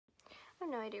I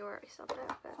have no idea where I saw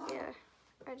that, but yeah,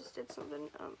 I just did something.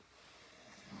 I'm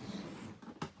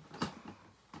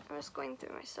just going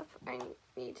through my stuff. I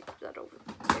need to keep that over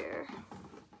there.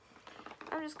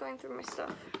 I'm just going through my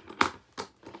stuff.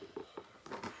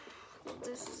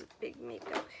 This is a big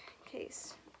makeup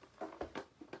case,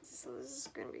 so this is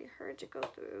going to be hard to go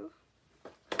through.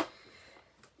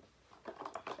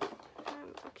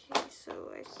 Okay,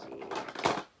 so I see.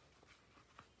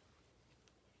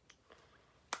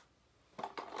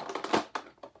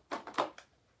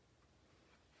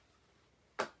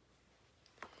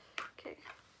 Okay.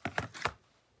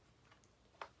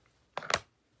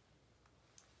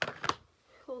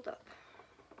 Hold up.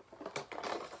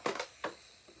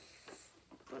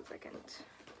 1 second.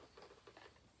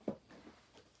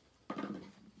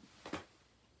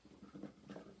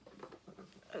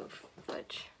 Oh,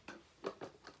 fudge.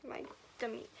 My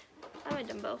dummy. I'm a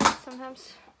dumbo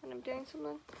sometimes when I'm doing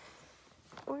something.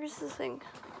 Where's the thing?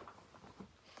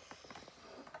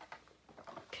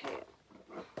 Okay.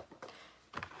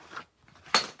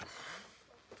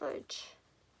 Fudge.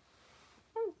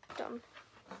 I'm dumb.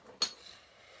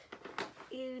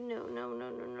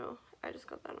 No. I just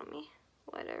got that on me.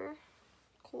 Whatever.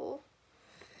 Cool.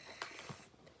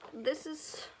 This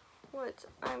is what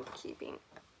I'm keeping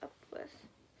up with.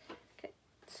 Okay,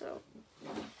 so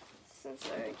since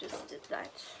I just did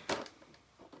that.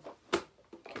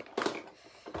 Okay.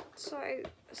 So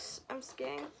I'm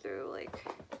scanning through, like,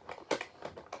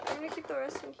 I'm gonna keep the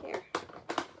rest in here.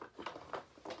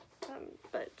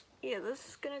 But yeah, this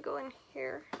is gonna go in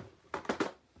here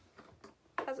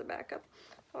as a backup.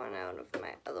 Going out of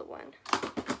my other one.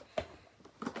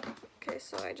 Okay,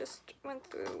 so I just went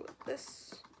through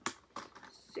this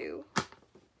zoo.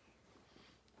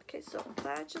 Okay, so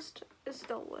that just is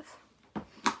dealt with.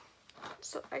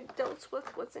 So I dealt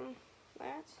with what's in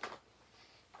that.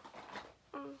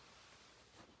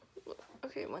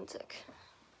 Okay, 1 sec.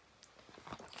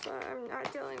 So I'm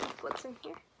not dealing with what's in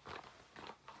here.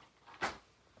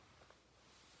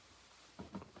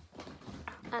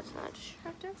 That's not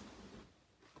distractive.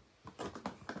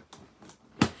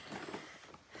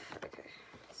 Okay,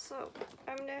 so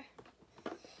I'm gonna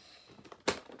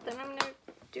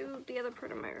do the other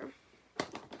part of my room.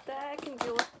 That I can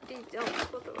deal with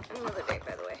another day,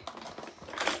 by the way.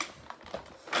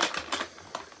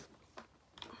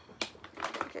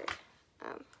 Okay.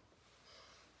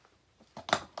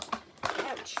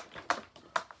 Ouch.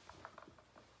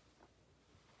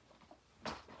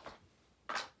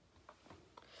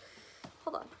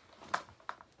 Hold on.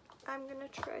 I'm gonna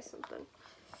try something.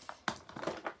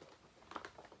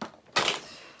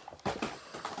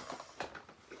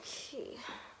 Okay.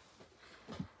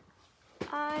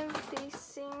 I'm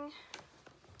facing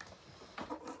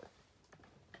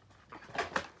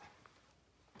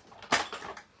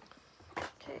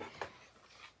okay.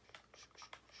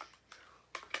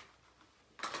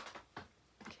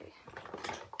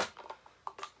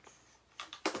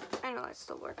 I know it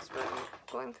still works, but I'm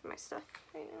going through my stuff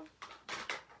right now.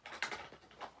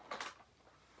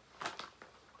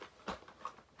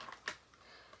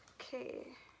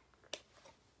 Okay.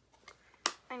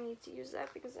 I need to use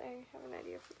that because I have an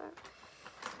idea for that.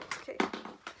 Okay.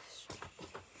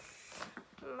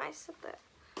 My stuff that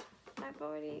I've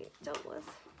already dealt with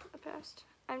in the past.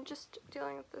 I'm just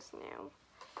dealing with this now.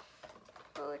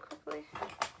 Really quickly.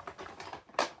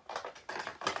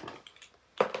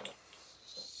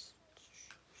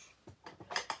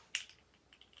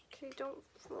 Okay, don't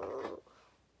float.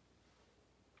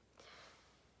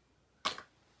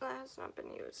 That has not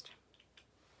been used.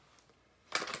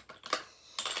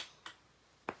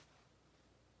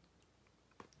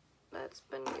 That's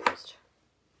been used.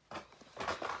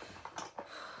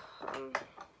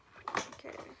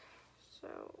 Okay, so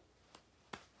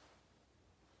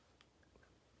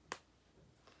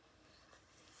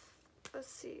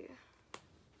let's see.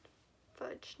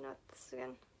 Fudge, not this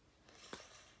again.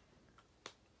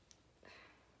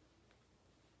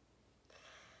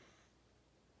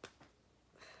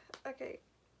 Okay,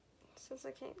 since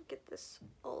I can't get this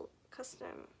old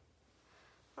custom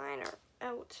liner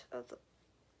out of the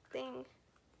thing,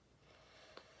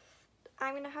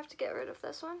 I'm gonna have to get rid of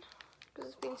this one because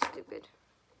it's being stupid.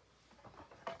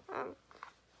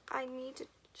 I need to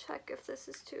check if this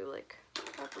is too, like,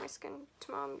 hard for my skin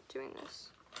tomorrow I'm doing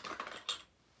this.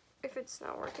 If it's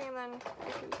not working, then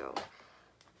I can go.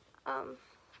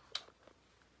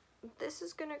 This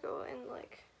is gonna go in,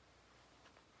 like,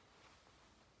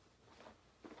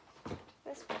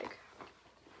 this big.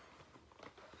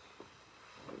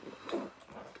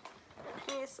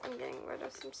 Yes, I'm getting rid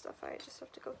of some stuff. I just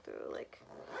have to go through, like,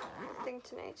 the thing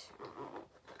tonight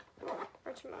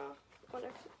or tomorrow. when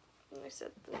I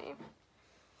said the name.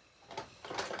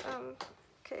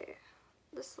 Okay,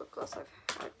 this lip gloss I've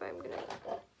had, but I'm gonna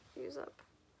use up.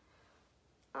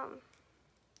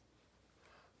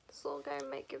 This little guy I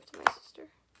might give to my sister.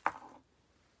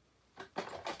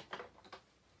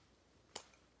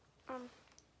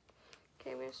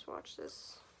 Okay, I'm gonna swatch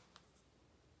this.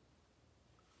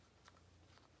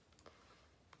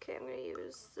 Okay, I'm gonna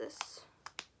use this.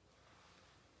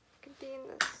 Could be in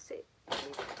the same.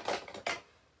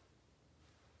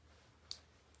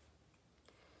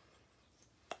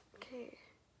 Okay.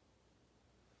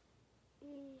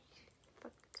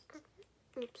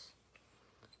 Oops.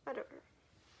 Whatever.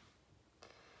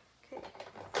 Okay.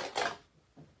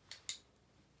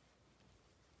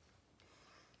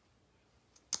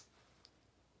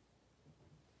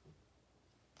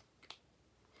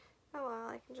 Oh well,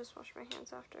 I can just wash my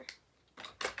hands after.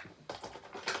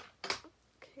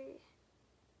 Okay.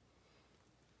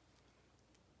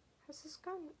 Has this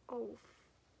gone? Oh,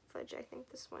 fudge, I think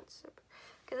this went separate.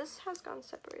 Okay, this has gone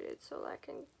separated, so that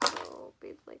can go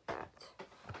be like that.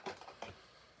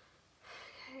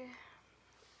 Okay,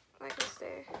 that can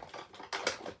stay.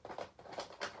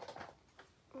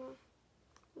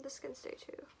 This can stay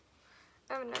too.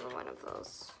 I have another one of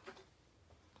those.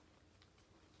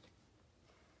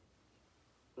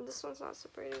 This one's not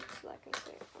separated, so that can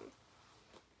stay.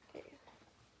 Okay.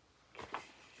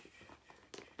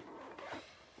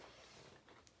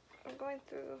 I'm going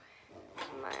through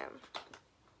my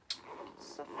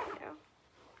stuff right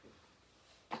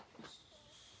now.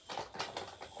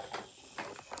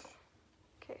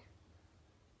 Okay.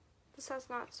 This has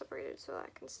not separated, so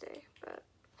that can stay, but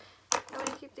I want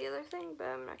to keep the other thing, but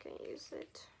I'm not going to use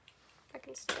it. That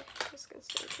can stay. This can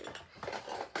stay too.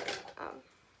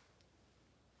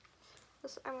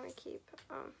 This I'm going to keep.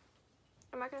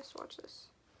 I'm not going to swatch this.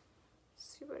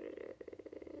 Let's see what it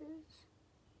is.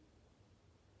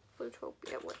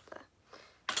 Bluetopia with the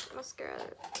mascara.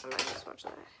 I'm not going to swatch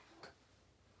that.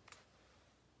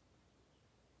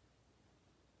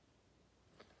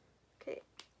 Okay,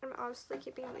 I'm obviously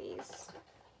keeping these.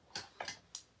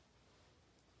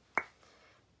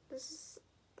 This is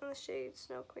in the shade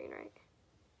Snow Queen, right?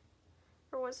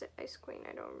 Or was it Ice Queen?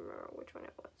 I don't remember which one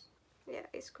it was. Yeah,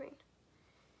 Ice Queen.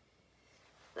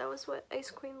 That was what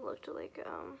Ice Queen looked like.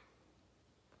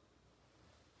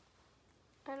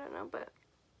 I don't know, but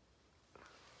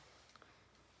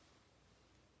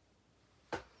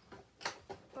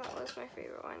that was my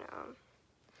favorite one.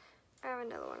 I have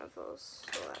another one of those,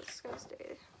 so that's gonna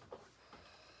stay.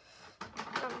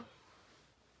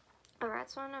 A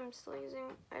Rat's one I'm still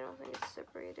using. I don't think it's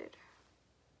separated,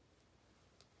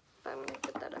 but I'm gonna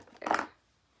put that up there.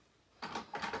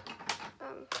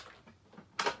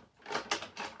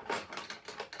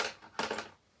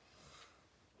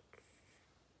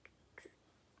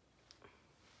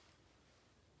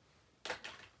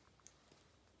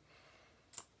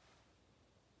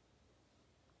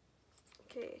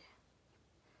 Okay,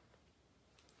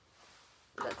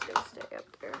 that's gonna stay up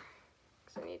there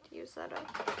because I need to use that up.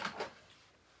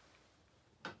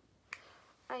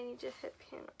 I need to hit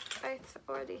pan. I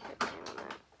already hit pan on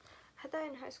that. I had that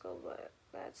in high school, but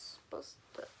that's supposed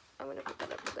to. I'm gonna put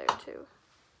that up there too.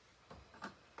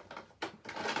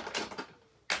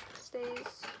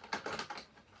 Stays.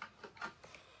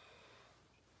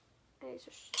 I need to.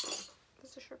 This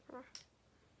is a sharpener.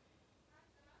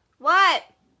 What?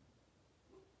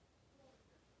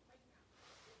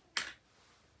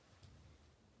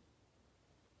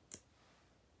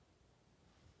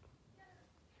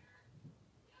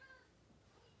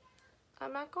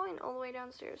 I'm not going all the way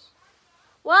downstairs.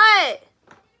 What?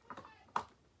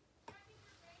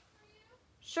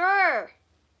 Sure.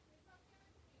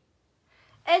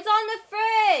 It's on the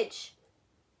fridge.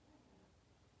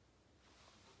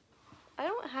 I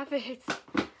don't have it.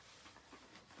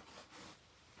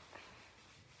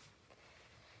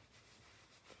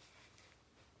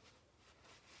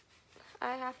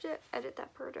 I have to edit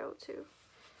that part out too.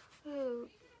 Ooh.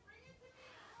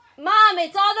 Mom,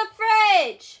 it's on the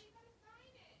fridge.